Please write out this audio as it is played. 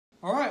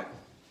Alright.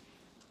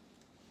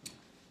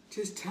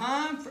 Tis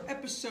time for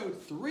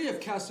episode 3 of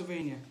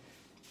Castlevania.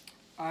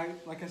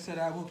 Like I said,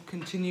 I will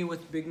continue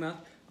with Big Mouth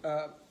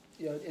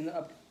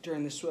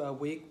during this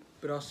week,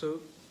 but also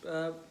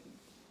of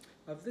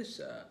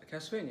this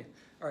Castlevania.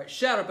 Alright,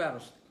 Shadow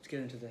Battles. Let's get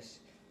into this.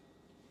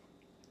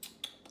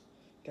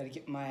 Gotta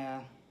get my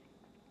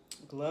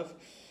glove.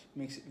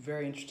 Makes it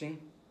very interesting.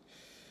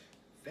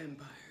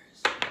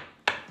 Vampires.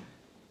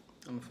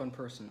 I'm a fun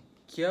person.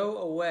 Go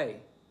away.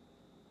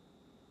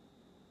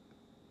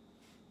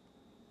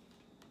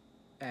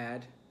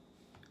 Add.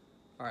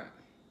 Alright.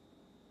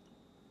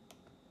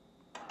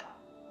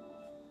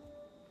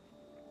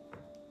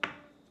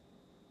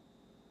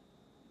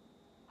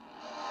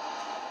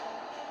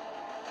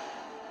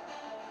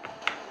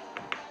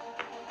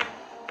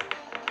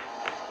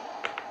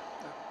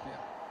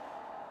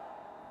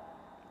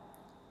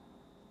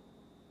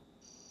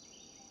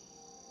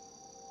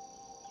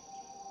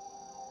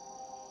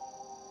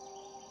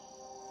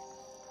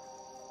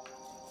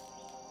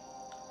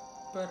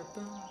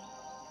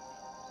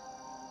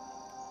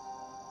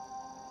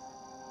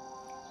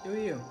 Who are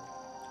you?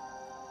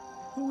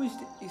 Who is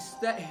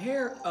that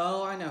hair?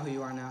 Oh, I know who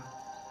you are now.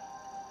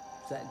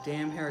 It's that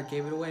damn hair. I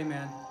gave it away,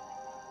 man.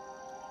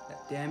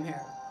 That damn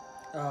hair.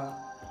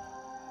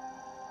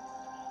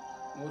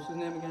 What's his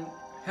name again?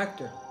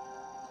 Hector.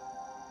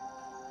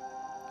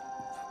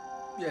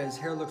 Yeah, his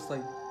hair looks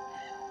like...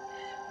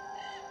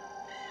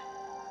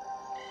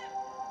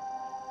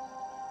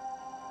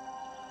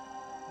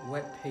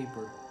 wet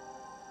paper.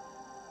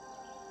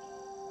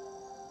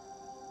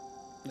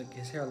 Like,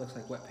 his hair looks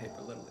like wet paper,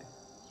 literally.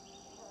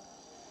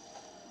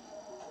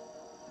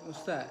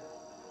 What's that?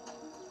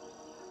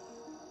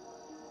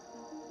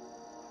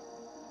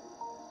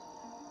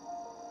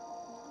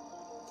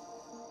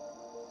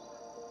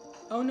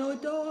 Oh no, a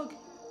dog!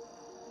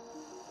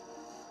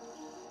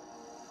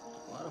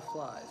 A lot of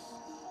flies.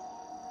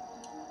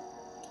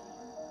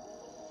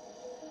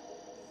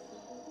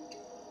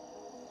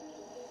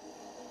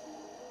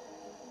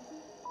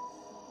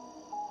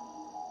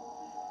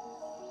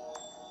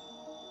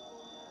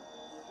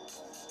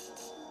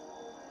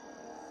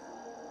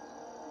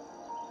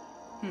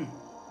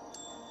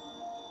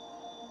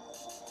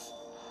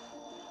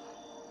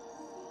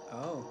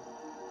 Oh.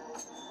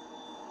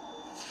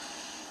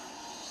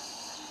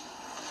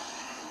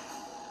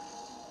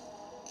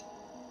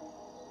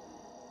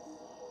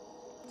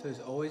 So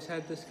he's always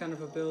had this kind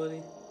of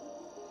ability?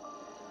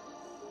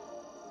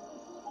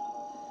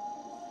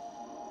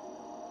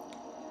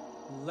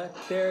 Let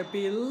there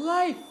be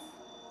life!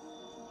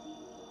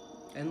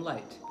 And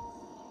light.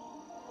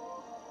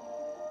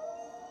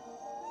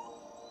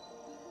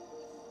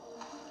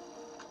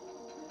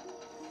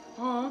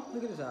 Aw,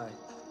 look at his eye.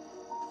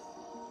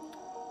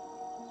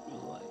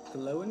 Like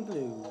glowing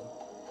blue.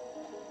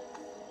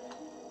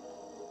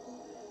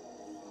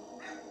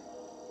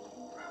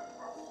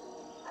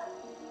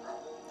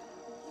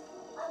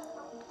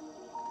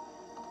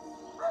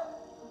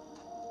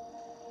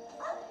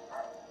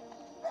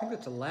 I think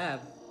that's a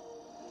lab.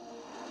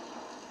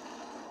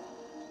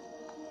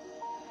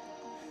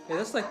 Yeah,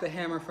 that's like the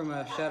hammer from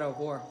Shadow of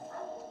War.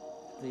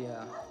 The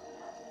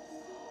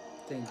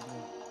thing.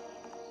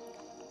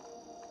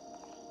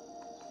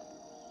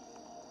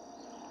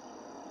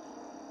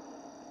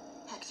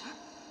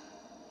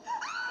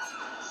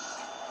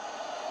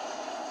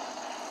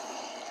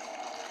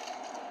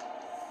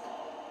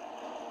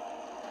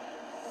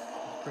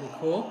 Pretty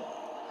cool.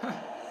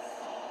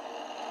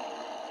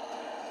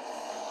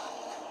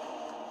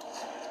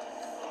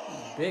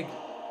 Big.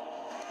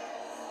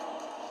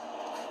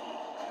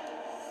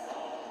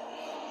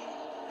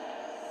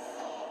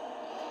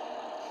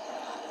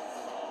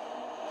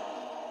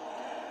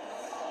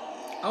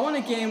 I want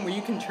a game where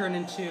you can turn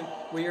into,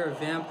 where you're a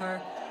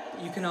vampire,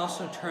 but you can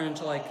also turn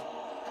into like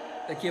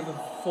you have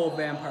a full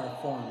vampire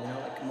form, you know,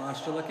 like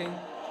monster looking,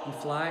 and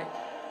fly.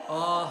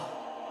 Oh,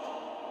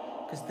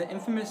 because the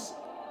infamous,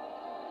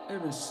 it would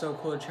have been so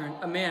cool to turn,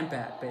 a man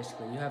bat,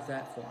 basically, you have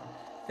that form.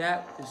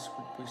 That would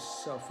be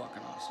so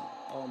fucking awesome.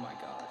 Oh my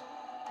god.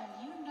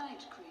 A new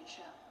night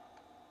creature.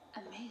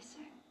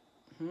 Amazing.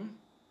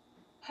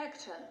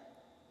 Hector,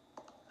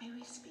 may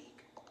we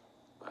speak?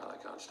 Well, I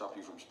can't stop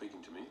you from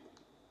speaking to me.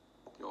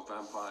 You're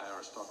vampire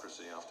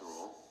aristocracy, after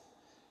all.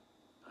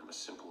 I'm a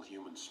simple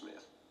human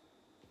smith.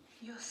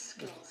 Your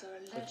skills are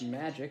a With legend.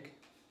 magic.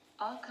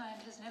 Our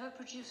kind has never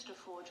produced a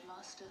forge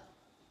master.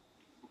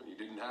 But you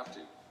didn't have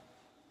to.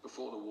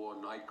 Before the war,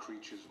 night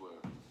creatures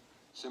were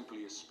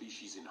simply a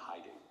species in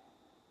hiding.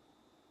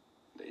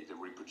 They either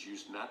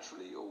reproduced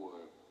naturally or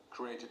were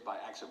created by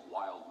acts of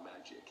wild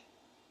magic.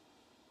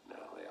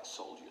 Now they are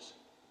soldiers.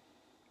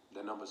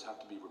 Their numbers have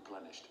to be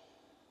replenished.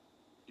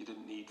 You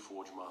didn't need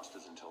forge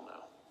masters until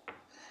now.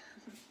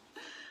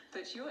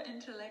 But your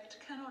intellect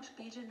cannot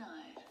be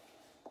denied.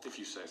 If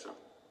you say so.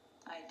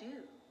 I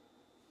do.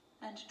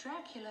 And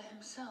Dracula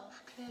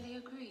himself clearly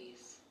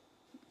agrees.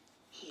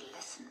 He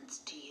listens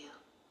to you.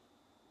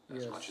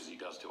 As much as he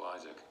does to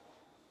Isaac.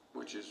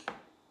 Which is,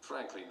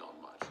 frankly, not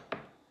much.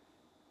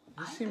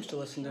 He seems to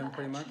listen to him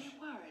pretty much. I'm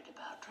worried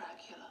about Dracula.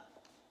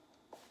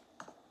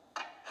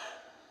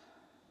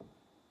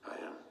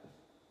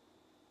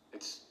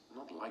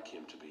 like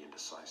him to be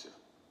indecisive.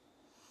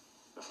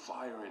 The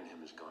fire in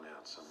him has gone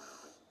out somehow.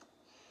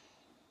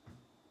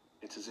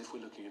 It's as if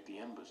we're looking at the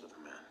embers of a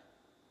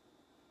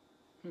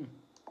man.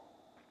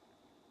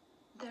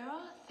 There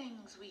are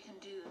things we can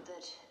do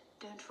that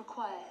don't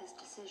require his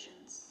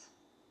decisions.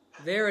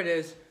 There it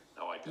is.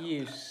 No, I don't.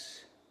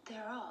 Use.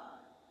 There are.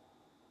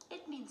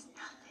 It means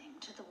nothing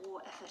to the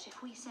war effort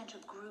if we sent a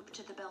group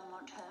to the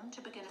Belmont home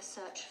to begin a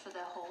search for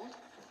their hold.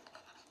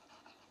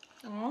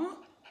 Aww.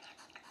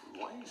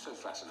 Why are you so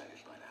fascinated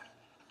by that?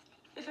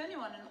 If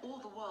anyone in all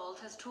the world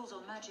has tools or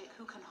magic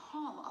who can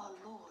harm our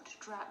Lord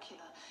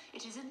Dracula,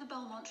 it is in the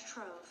Belmont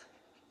Trove.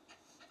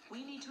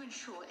 We need to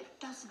ensure it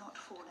does not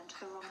fall into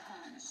the wrong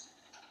hands.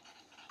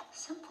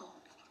 Simple.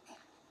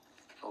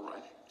 All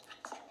right.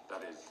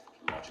 That is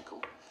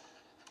logical.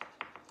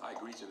 I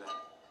agree to that.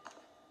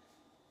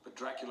 But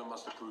Dracula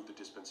must approve the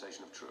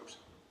dispensation of troops.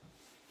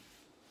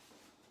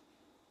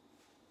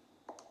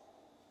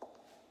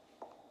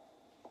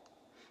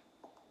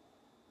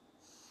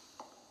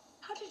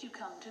 How did you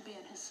come to be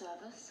in his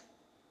service?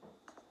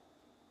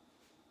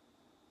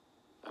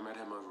 I met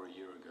him over a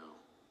year ago,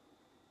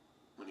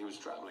 when he was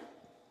traveling.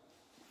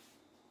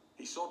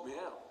 He sought me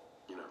out,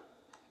 you know.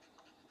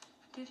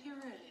 Did he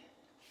really?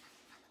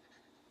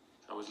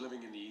 I was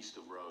living in the east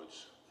of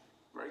Rhodes,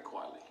 very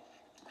quietly.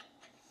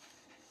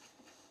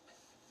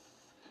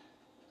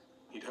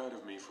 He'd heard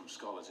of me from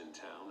scholars in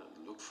town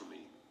and looked for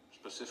me,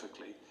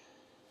 specifically.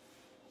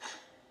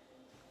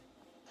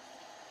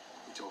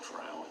 We talked for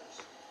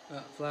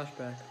hours.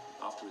 Flashback.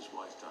 After his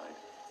wife died,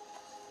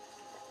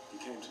 he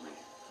came to me,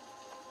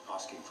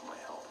 asking for my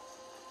help.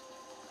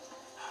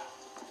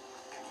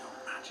 Can you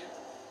imagine?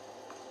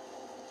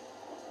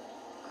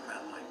 A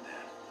man like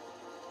that.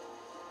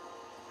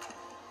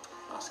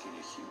 Asking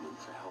a human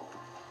for help.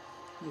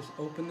 Just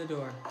open the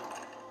door.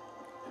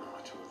 In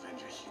order to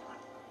avenge a human.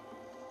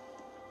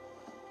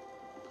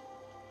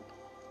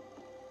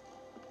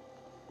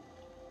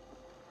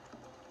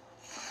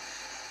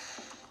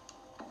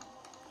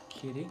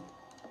 Kitty.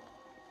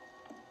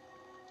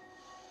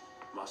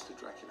 Master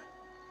Dracula.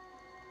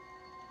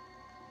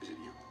 Is it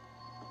you?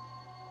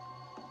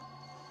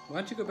 Why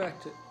don't you go back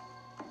to...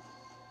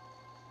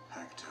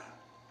 Hector,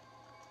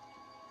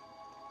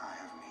 I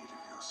have need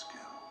of your skill.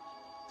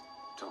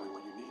 Tell me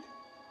what you need.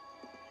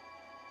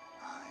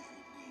 I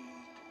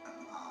need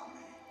an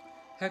army.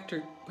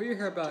 Hector, put your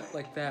hair about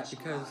like that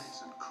because...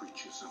 Lies and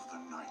creatures of the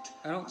night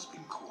I don't... must be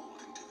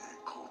called into their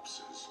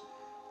corpses.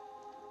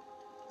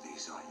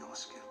 These are your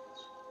skills.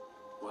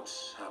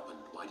 What's happened?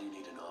 Why do you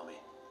need an army?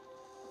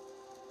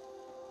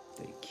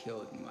 They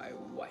killed my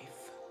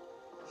wife.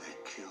 They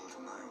killed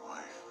my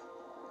wife.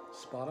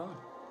 Spot on.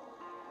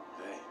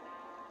 They?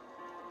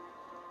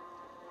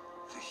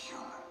 The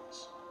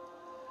humans.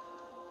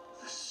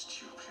 The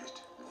stupid,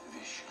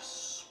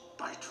 vicious,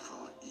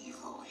 spiteful,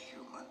 evil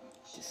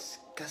humans.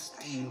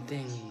 Disgusting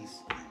things.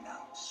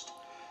 Renounced.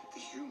 The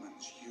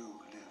humans you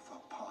live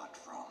apart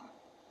from.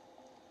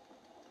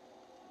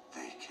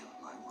 They killed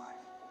my wife.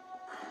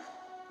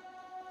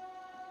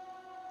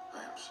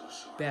 I am so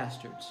sorry.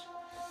 Bastards.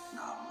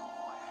 No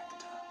more,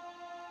 Hector.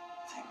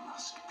 They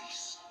must be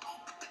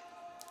stopped.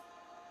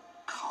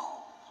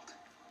 Cold.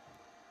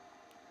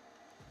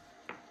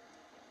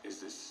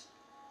 Is this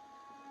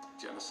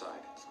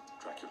genocide,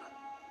 Dracula?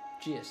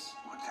 Yes.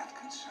 Would that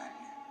concern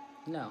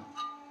you? No.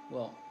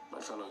 Well... My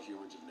fellow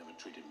humans have never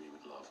treated me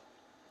with love.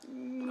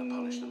 And I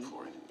punish them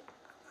for it.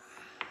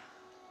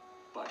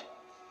 But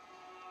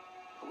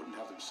I wouldn't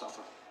have them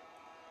suffer.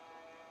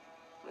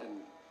 And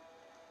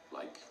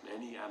like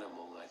any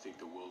animal, I think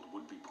the world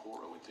would be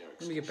poorer with their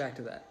extinction. Let me get back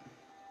to that.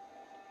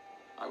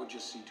 I would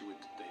just see to it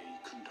that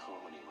they couldn't harm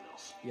anyone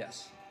else.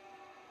 Yes.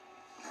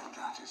 Then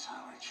that is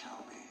how it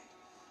shall be.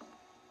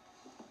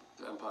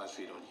 Vampires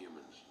feed on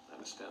humans. I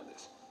understand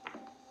this.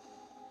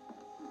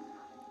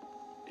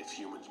 If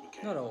humans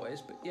became Not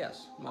always, but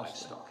yes, mostly.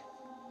 livestock,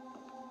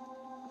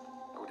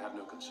 I would have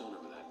no concern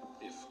over that.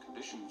 If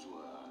conditions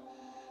were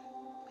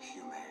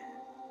Humane.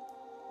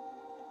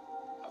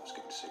 I was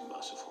going to say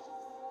merciful.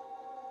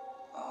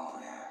 Oh,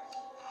 yes.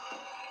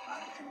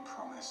 I can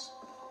promise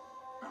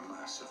a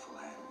merciful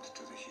end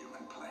to the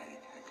human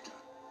plague, Hector.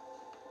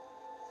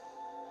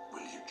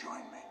 Will you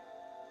join me?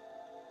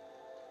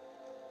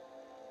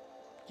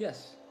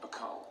 Yes. A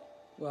cull,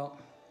 Well,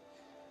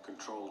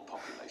 controlled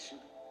population,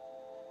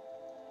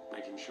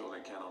 making sure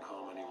they cannot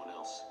harm anyone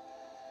else.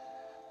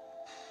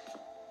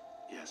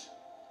 Yes.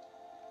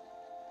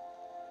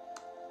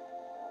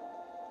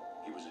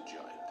 He was a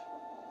giant.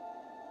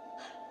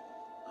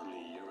 Only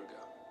a year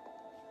ago.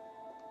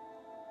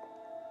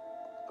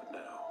 But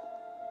now,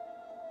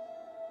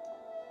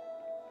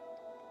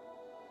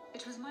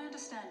 It was my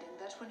understanding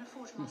that when a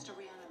Forge Master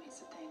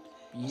reanimates a thing,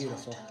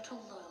 Beautiful. it has total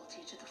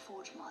loyalty to the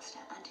Forge Master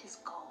and his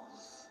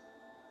goals.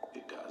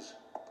 it does.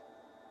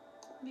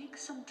 Make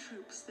some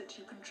troops that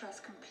you can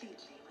trust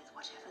completely with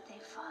whatever they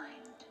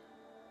find.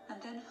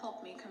 And then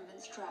help me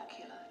convince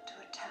Dracula to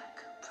attack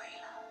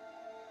Prela.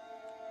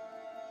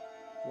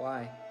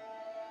 why?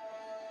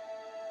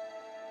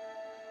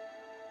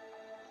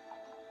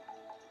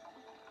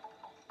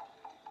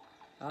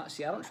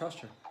 See, I don't trust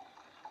her.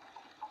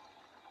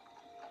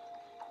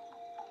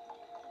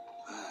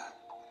 There.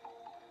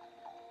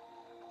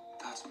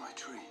 That's my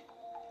tree.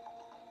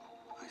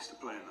 I used to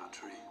play in that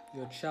tree.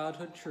 Your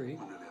childhood tree.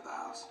 We're nearly at the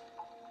house.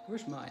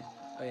 Where's mine?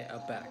 Oh yeah,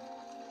 out back.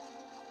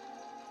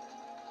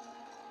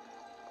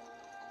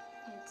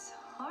 It's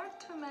hard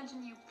to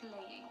imagine you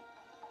playing.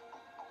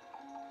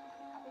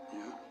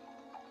 Yeah,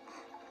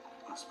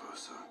 I suppose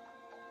so.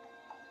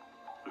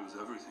 It was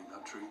everything,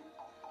 that tree.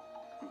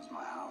 It was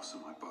my house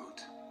and my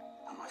boat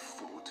and my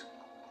fort.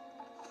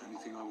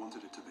 Anything I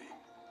wanted it to be.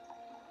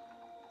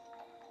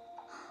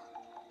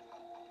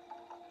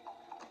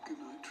 Good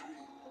night,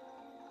 tree.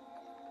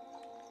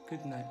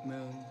 Good night,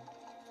 moon.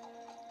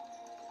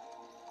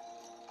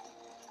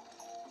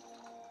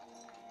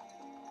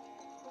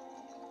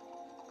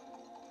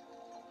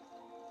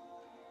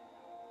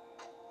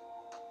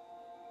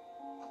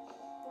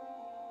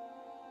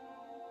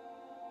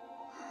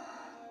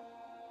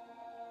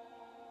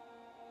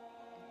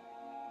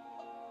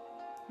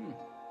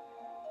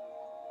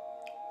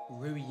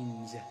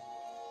 Ruins.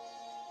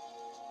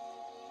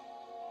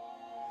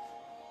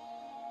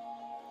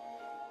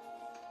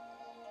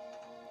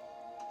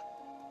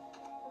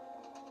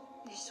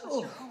 This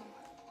was your home.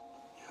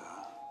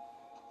 Yeah,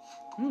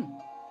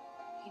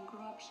 You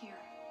grew up here.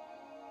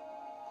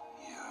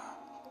 yeah.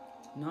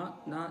 Not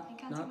I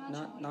can't imagine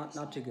what it was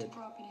too like good. to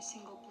grow up in a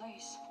single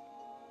place.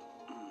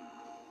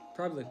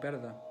 Probably look better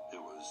though.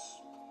 It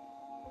was...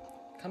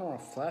 Kind of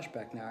want a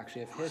flashback now,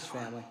 actually, of his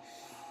family.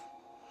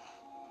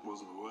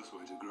 wasn't the worst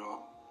way to grow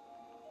up.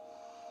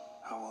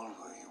 How old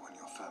were you when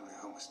your family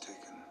home was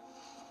taken?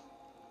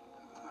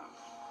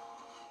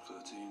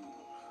 13,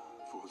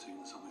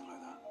 14, something like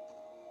that.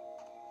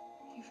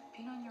 You've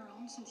been on your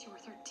own since you were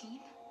 13?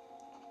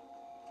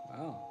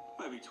 Wow.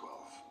 Maybe 12.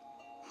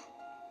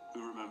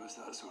 Who remembers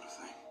that sort of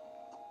thing?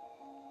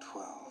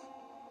 12.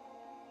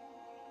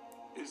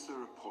 Is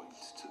there a point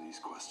to these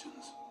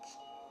questions?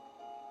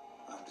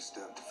 I'm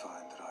disturbed to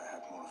find that I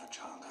had more of a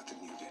childhood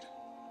than you did.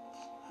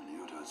 And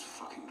your dad's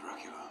fucking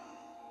Dracula.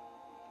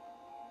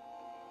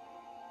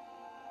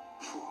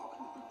 What?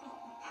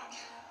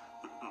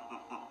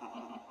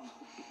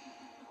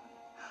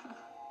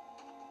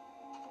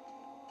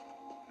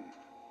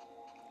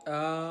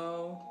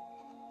 Oh.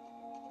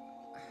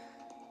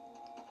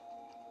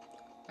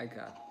 I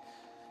got.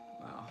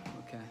 Wow.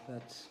 Okay,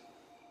 that's.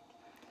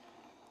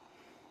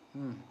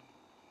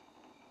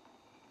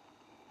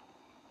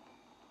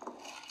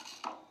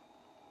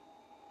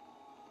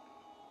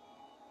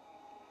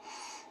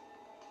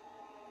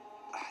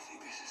 I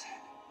think this is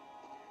it.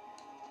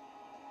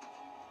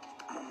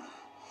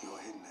 Your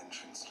hidden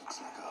entrance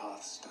looks like a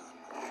hearthstone.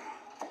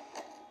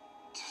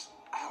 Just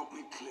help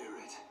me clear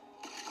it.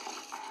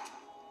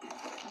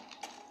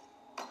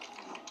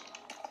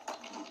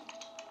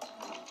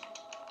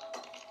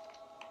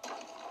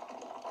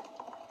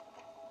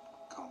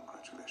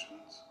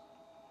 Congratulations.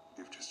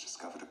 You've just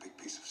discovered a big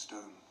piece of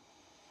stone.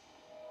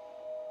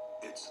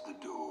 It's the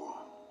door.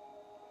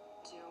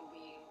 Do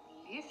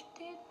we lift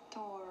it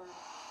or...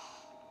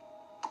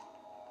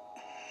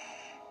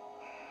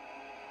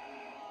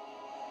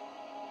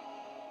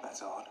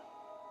 That's odd.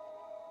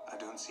 I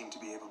don't seem to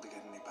be able to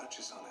get any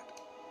purchase on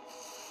it.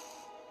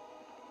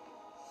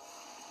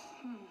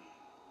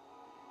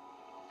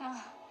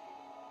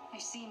 I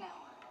see now.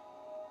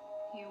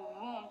 You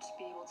won't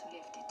be able to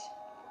lift it.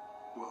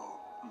 Well,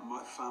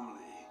 my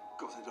family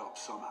got it up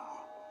somehow.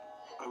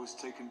 I was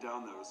taken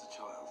down there as a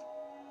child.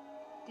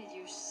 Did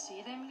you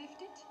see them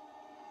lift it?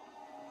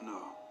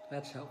 No,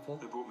 That's helpful.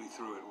 they brought me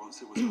through it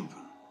once it was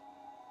open.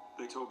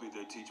 They told me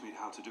they'd teach me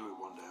how to do it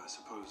one day. I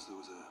suppose there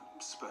was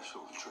a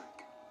special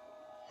trick.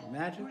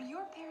 Magic? Were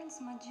your parents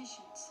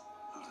magicians?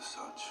 Not as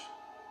such.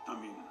 I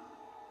mean,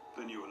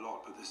 they knew a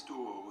lot, but this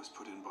door was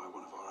put in by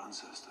one of our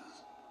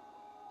ancestors.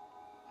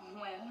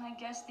 Well, I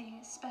guess the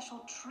special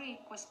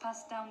trick was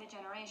passed down the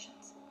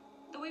generations.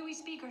 The way we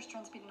speakers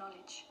transmit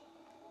knowledge.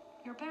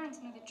 Your parents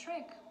knew the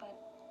trick, but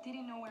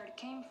didn't know where it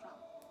came from,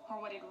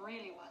 or what it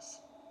really was.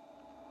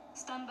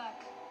 Stand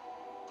back.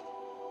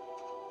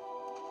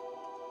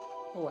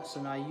 Oh, what?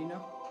 So now you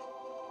know?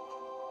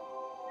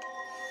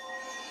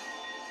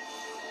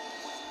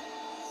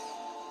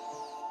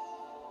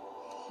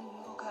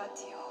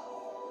 Invocatio.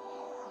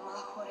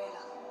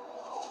 Majorela.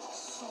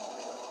 Sol.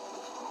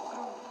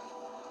 Grum.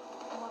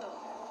 Odo.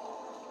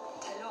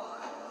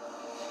 Teloch.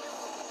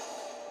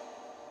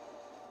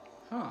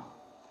 Huh.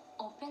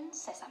 Open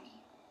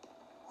sesame.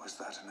 Was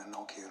that an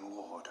Enochian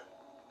ward?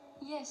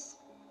 Yes.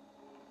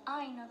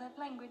 I know that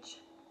language.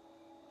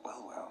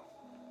 Well, well.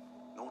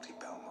 Naughty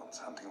Belmont's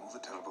hunting all the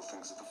terrible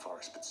things of the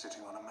forest, but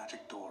sitting on a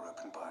magic door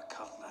opened by a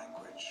cult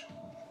language.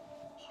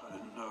 I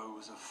didn't know it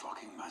was a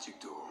fucking magic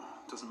door.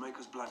 Doesn't make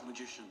us black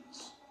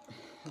magicians.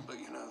 But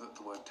you know that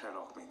the word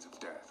Teloch means of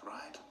death,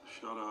 right?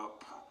 Shut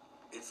up.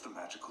 It's the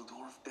magical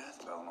door of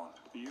death, Belmont.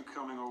 Are you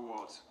coming or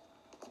what?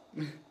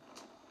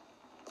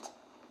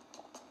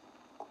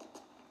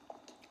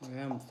 I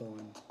am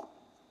Thorn.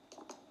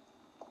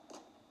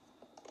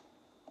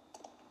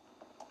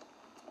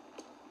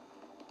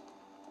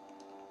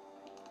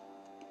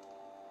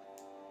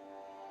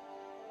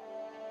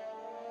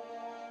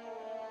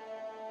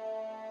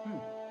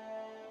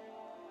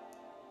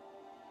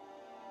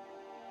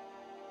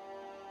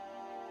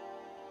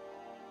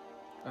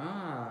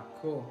 Ah,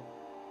 cool.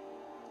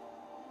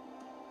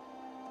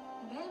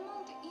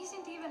 Belmont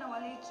isn't even a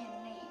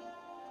Wallachian name.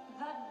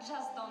 That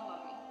just dawned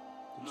on me.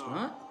 It's No.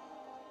 not?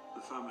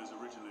 The family's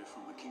originally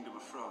from the Kingdom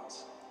of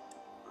France,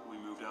 but we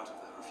moved out of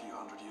there a few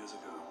hundred years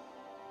ago.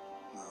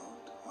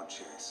 Moved or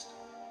chased?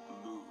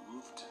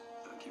 Moved?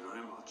 Thank you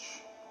very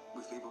much.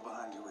 With people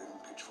behind you waving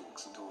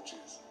pitchforks and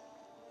torches?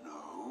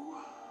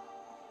 No.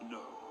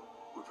 No.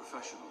 We're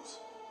professionals.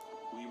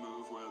 We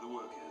move where the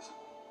work is.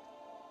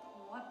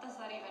 What does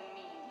that even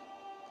mean?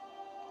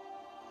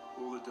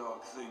 All the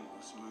dark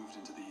things moved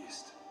into the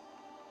east.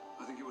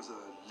 I think it was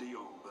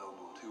Leon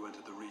Belmont who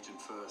entered the region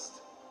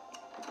first.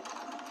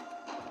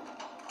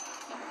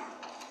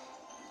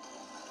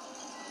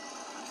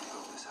 And he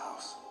built this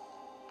house.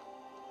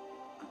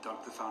 And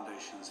dug the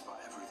foundations for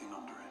everything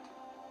under it.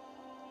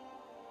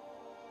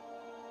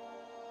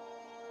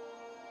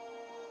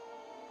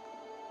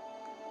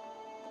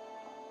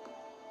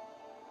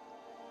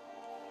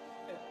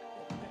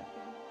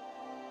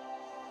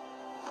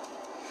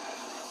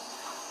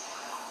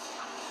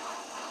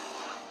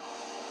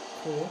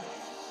 Cool.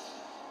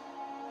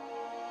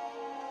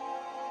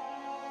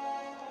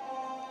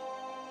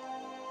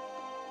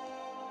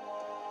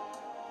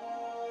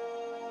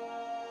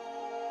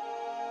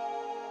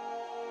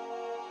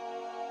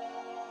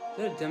 Is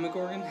that a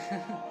Demogorgon?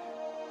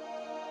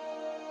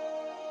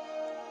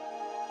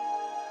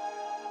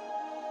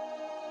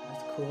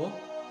 That's cool.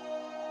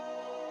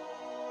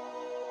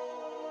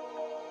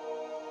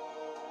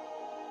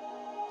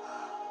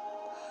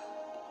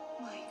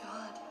 My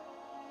God.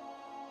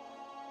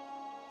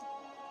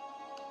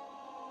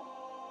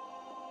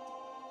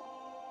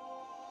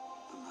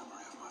 The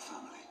memory of my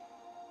family.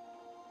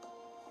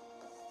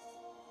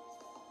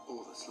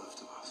 All that's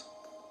left of us.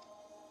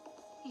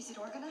 Is it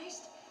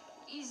organized?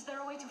 Is there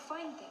a way to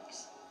find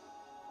things?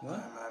 What?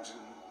 I imagine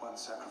one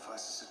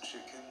sacrifices a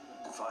chicken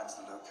and defines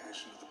the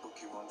location of the book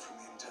you want from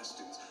the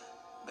intestines.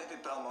 Maybe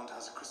Belmont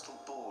has a crystal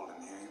ball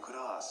in here you could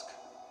ask.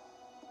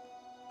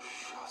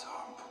 Shut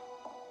up.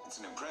 It's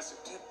an impressive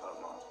tip,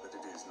 Belmont, but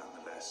it is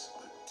nonetheless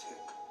a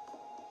tip.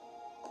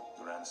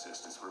 Your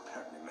ancestors were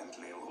apparently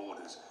mentally ill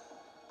hoarders.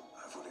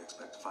 I fully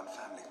expect to find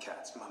family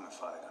cats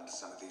mummified under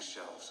some of these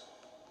shelves.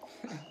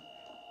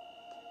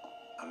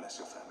 Unless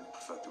your family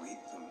prefer to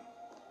eat them.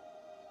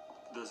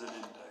 There's an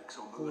index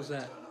on the What was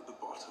left that? and at the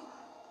bottom.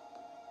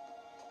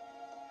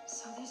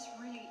 So this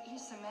really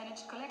is a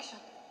managed collection.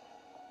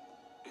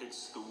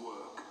 It's the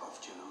work of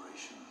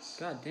generations.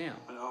 God damn.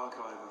 An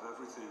archive of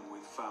everything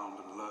we've found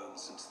and learned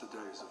since the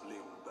days of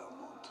Leon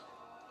Belmont.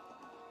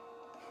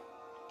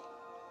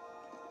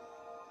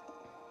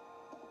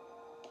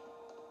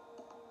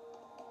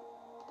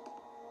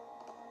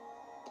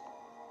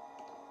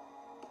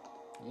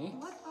 Eh?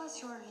 What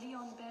was your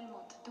Leon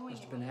Belmont doing?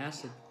 Must have in been Wallachia?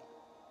 acid.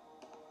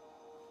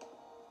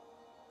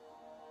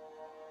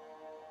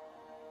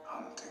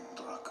 Hunting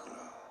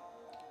Dracula.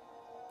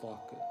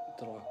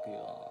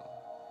 Dracula.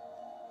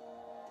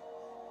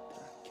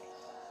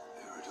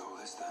 Here it all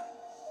is then.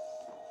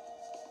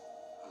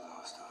 The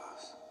last of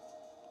us.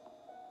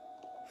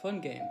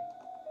 Fun game.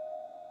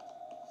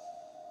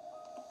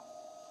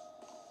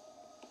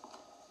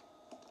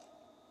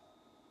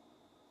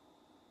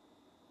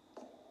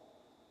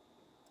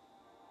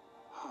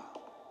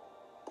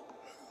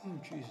 Oh,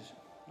 Jesus.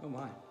 Oh,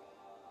 my.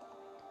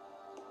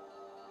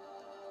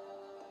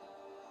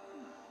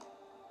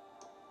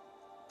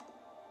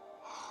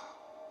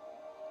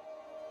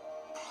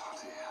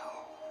 Bloody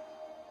hell.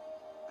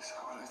 Is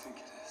that what I think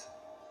it is?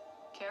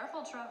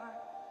 Careful, Trevor.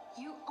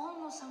 You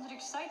almost sounded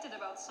excited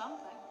about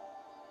something.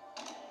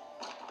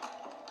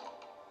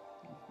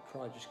 You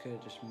probably just could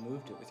have just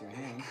moved it with your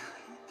hand.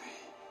 Couldn't be.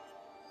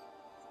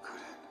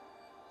 Could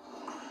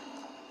it?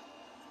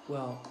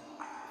 Well,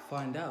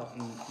 find out,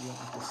 and you don't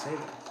have to say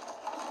that.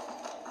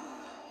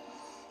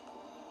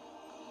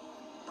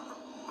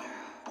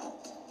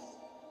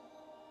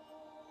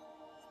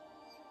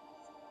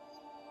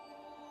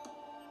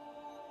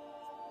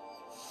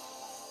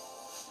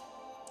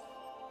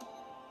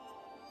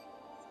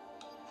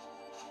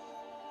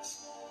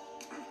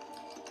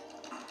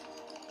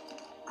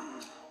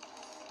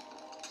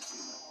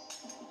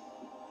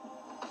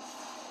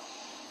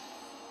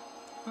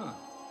 Huh.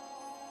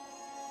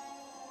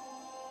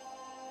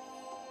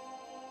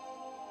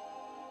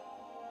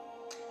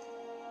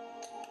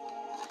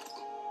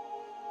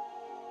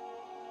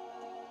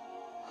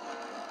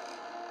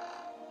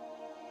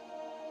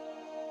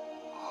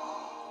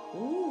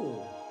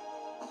 Ooh.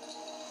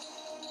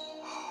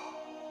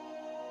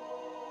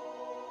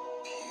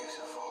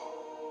 Beautiful.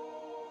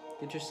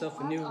 Get yourself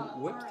a What new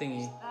on whip earth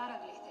thingy. is that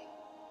ugly thing?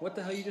 What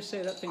the hell you just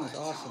say? That thing is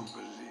awesome. I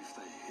don't believe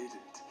they hid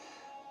it.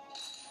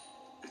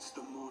 It's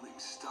the Morning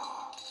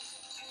Star.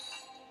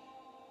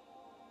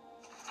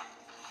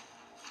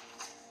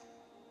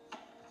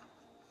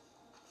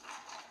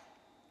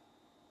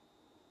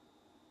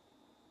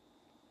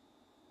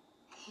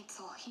 It's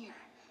all here.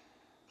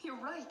 You're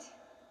right.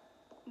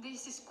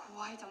 This is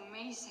quite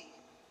amazing.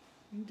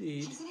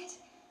 Indeed. Isn't it?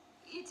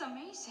 It's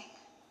amazing.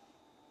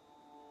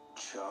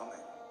 Charming.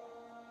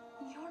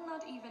 You're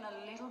not even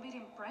a little bit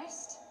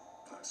impressed?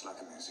 It's like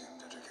a museum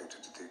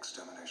dedicated to the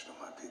extermination of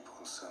my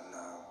people, so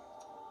no,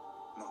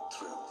 not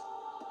thrilled.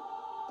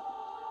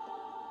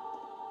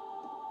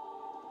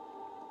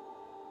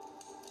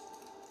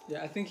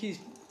 Yeah, I think he's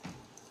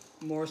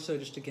more so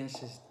just against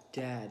his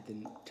dad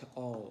than to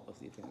all of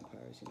the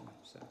vampires, you know,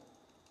 so.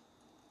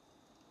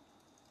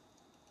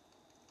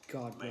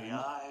 Godbrand. May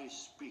I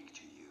speak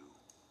to you?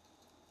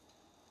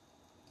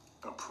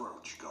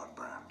 Approach,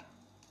 Godbrand.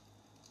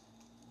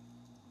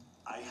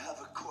 I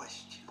have a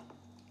question.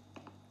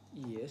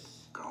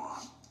 Yes. Go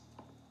on.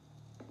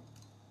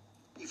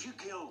 If you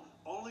kill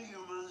all the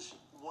humans,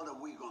 what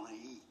are we gonna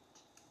eat?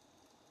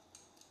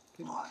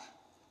 What?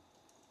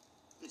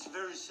 It's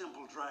very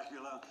simple,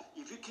 Dracula.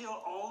 If you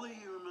kill all the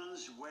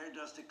humans, where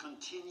does the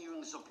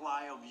continuing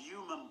supply of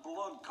human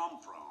blood come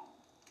from?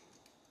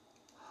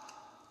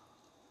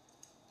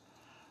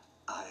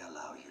 I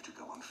allow you to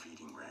go on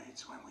feeding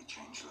raids when we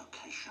change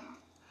location.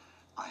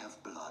 I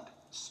have blood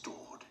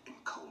stored in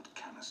cold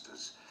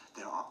canisters.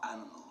 There are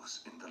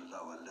animals in the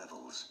lower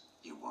levels.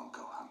 You won't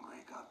go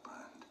hungry,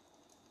 Godbrand.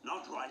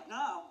 Not right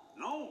now,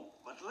 no,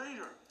 but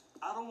later.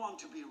 I don't want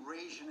to be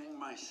rationing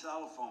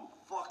myself on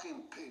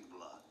fucking pig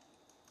blood.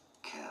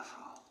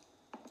 Careful.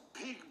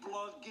 Pig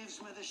blood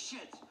gives me the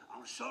shit.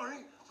 I'm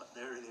sorry, but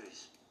there it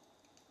is.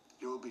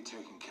 You'll be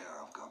taken care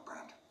of,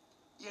 Godbrand.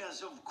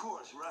 Yes, of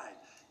course, right.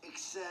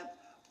 Except,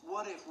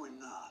 what if we're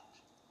not?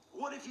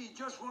 What if you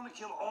just want to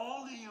kill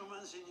all the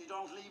humans and you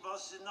don't leave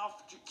us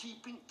enough to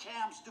keep in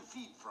camps to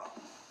feed from?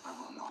 I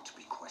will not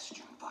be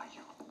questioned by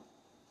you.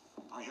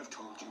 I have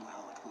told you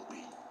how it will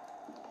be.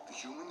 The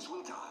humans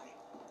will die.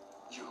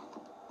 You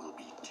will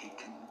be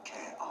taken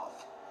care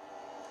of.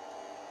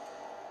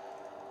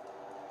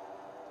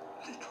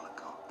 Little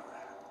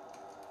Godbrand.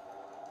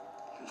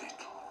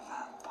 Little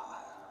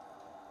vampire.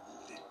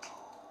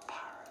 Little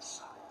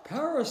parasite.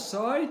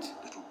 Parasite?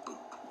 Little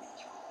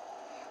bootweevil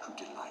who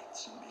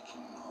delights in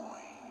making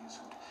noise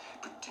and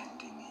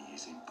pretending he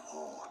is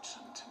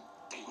important and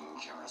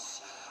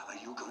dangerous. Are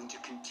you going to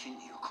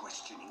continue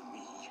questioning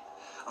me?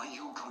 Are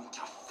you going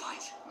to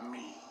fight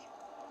me,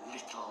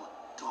 little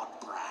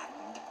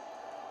Godbrand?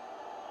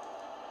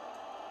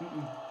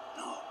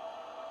 No.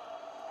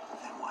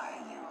 Then why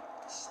are you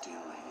still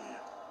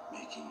here,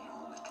 making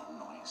your little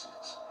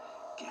noises?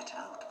 Get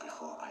out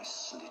before I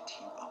slit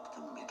you up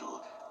the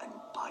middle and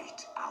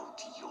bite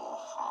out your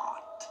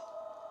heart.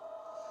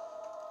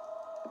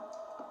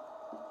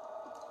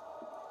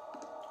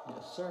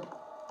 Yes, sir.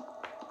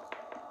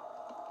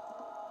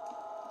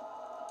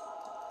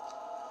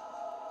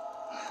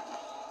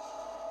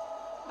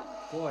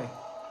 Boy.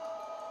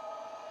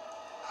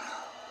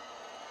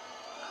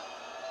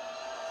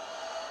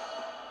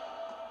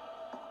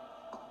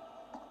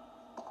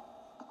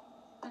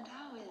 And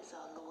how is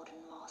our Lord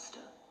and Master?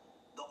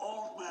 The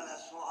old man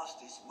has lost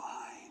his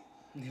mind.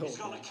 The He's old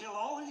gonna man. kill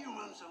all the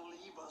humans and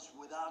leave us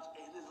without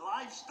any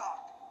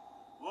livestock.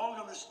 We're all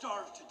gonna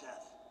starve to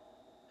death.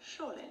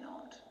 Surely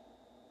not.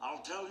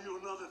 I'll tell you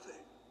another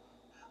thing.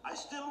 I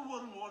still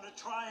wouldn't want to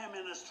try him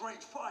in a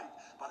straight fight,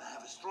 but I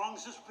have a strong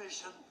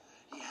suspicion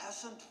he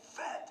hasn't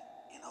fed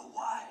in a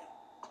while.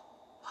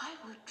 Why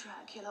would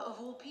Dracula, of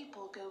all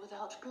people, go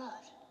without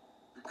blood?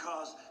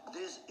 Because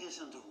this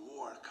isn't a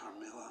war,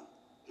 Carmilla.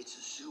 It's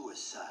a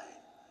suicide.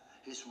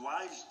 His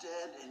wife's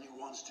dead and he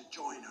wants to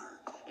join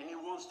her. And he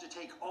wants to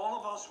take all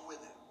of us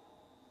with him.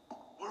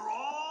 We're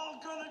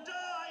all gonna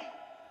die!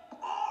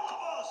 All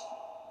of us!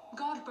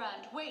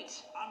 Godbrand,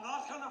 wait! I'm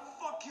not gonna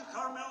fuck you,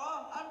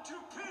 Carmilla. I'm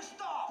too pissed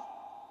off.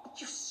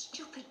 You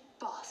stupid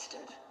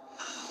bastard.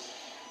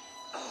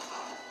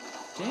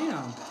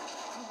 Damn.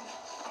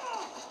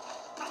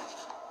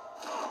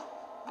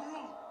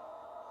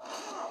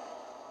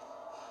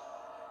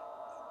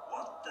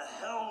 What the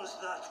hell was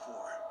that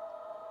for?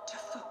 To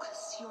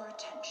focus your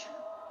attention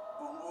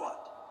On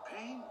what?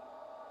 Pain?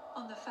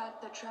 on the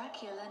fact that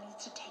Dracula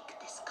needs to take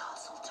this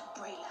castle to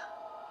Brela.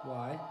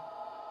 Why?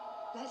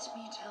 Let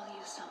me tell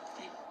you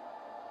something.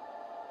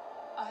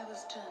 I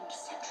was turned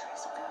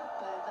centuries ago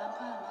by a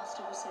vampire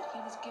master who said he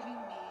was giving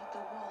me the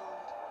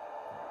world.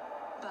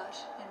 But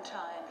in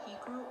time, he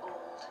grew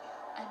old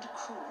and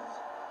cruel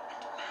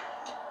and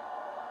mad.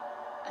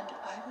 And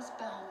I was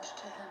bound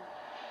to him.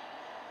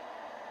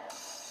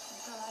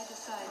 Until I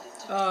decided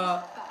to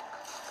take back.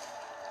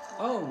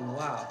 Oh,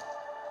 wow.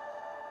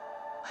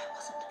 I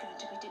wasn't going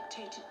to be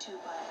dictated to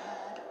by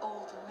mad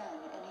old men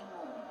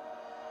anymore.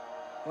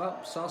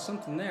 Well, saw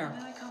something there. And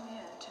then I come here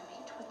to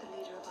meet with the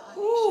leader of our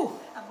Ooh. nation.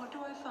 And what do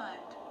I find?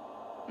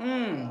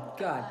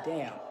 God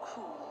damn.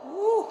 Cruel Ooh.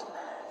 old man.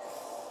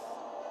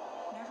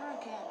 Never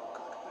again,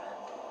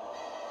 Godbrand.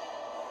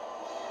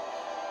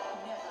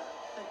 Never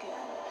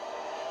again.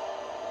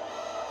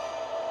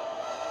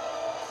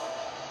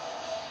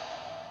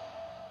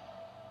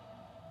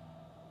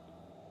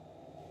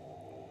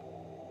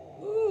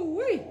 Ooh,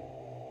 wee.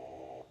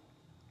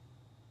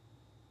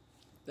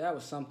 That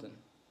was something.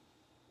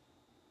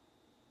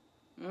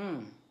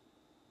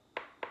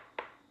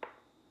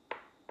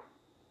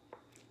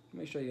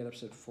 Make sure you get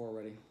episode 4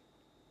 ready.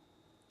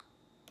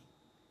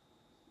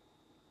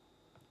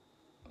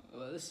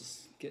 this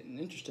is getting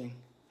interesting.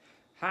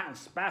 Hot and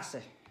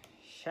spicy.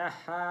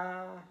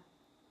 Ha.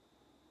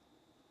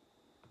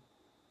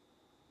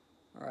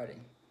 Alrighty.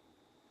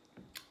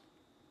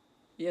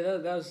 Yeah,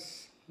 that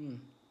was.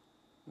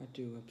 Might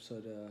do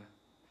episode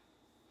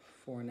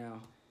 4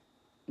 now.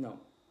 No.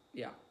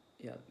 Yeah.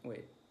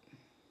 Wait.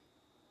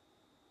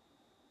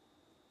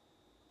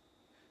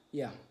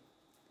 Yeah.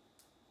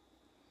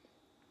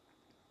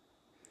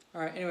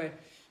 Alright, anyway.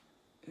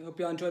 I hope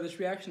y'all enjoyed this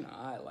reaction.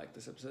 I like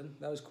this episode.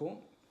 That was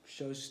cool.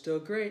 Show's still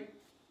great.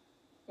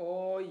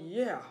 Oh,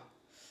 yeah.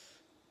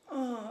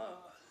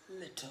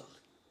 Little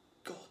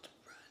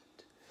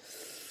Goldbrand.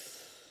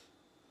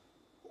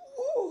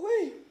 Oh,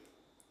 wait.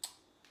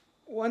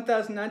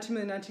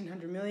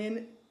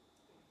 1,019,1900,000,000.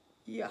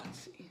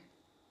 YAHTZEE.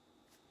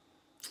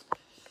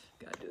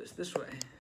 Gotta do this way.